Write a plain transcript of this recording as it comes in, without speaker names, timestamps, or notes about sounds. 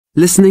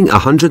Listening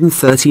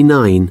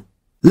 139.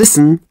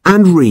 Listen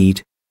and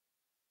read.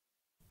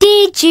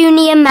 Dear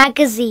Junior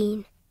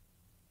Magazine,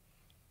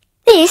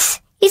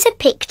 this is a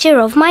picture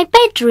of my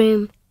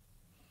bedroom.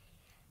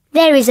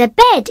 There is a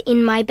bed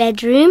in my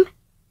bedroom.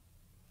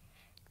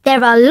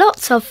 There are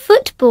lots of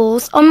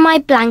footballs on my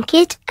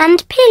blanket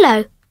and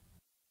pillow.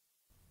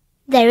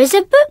 There is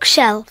a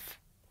bookshelf.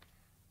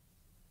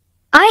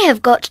 I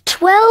have got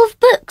 12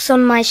 books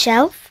on my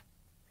shelf.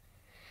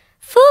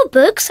 4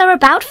 books are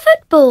about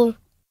football.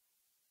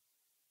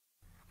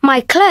 My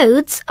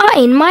clothes are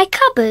in my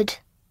cupboard.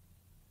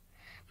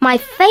 My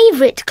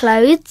favourite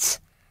clothes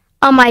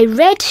are my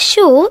red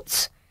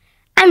shorts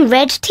and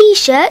red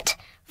t-shirt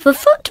for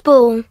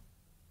football.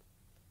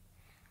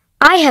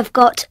 I have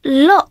got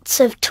lots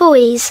of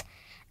toys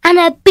and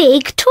a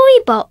big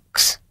toy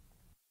box.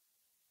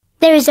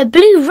 There is a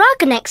blue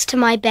rug next to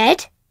my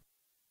bed.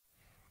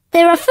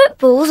 There are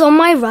footballs on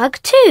my rug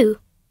too.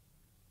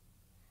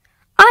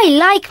 I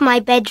like my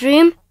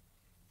bedroom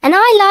and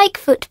I like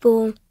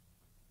football.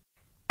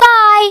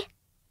 Bye!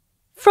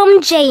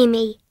 From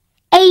Jamie,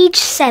 age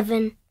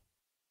 7.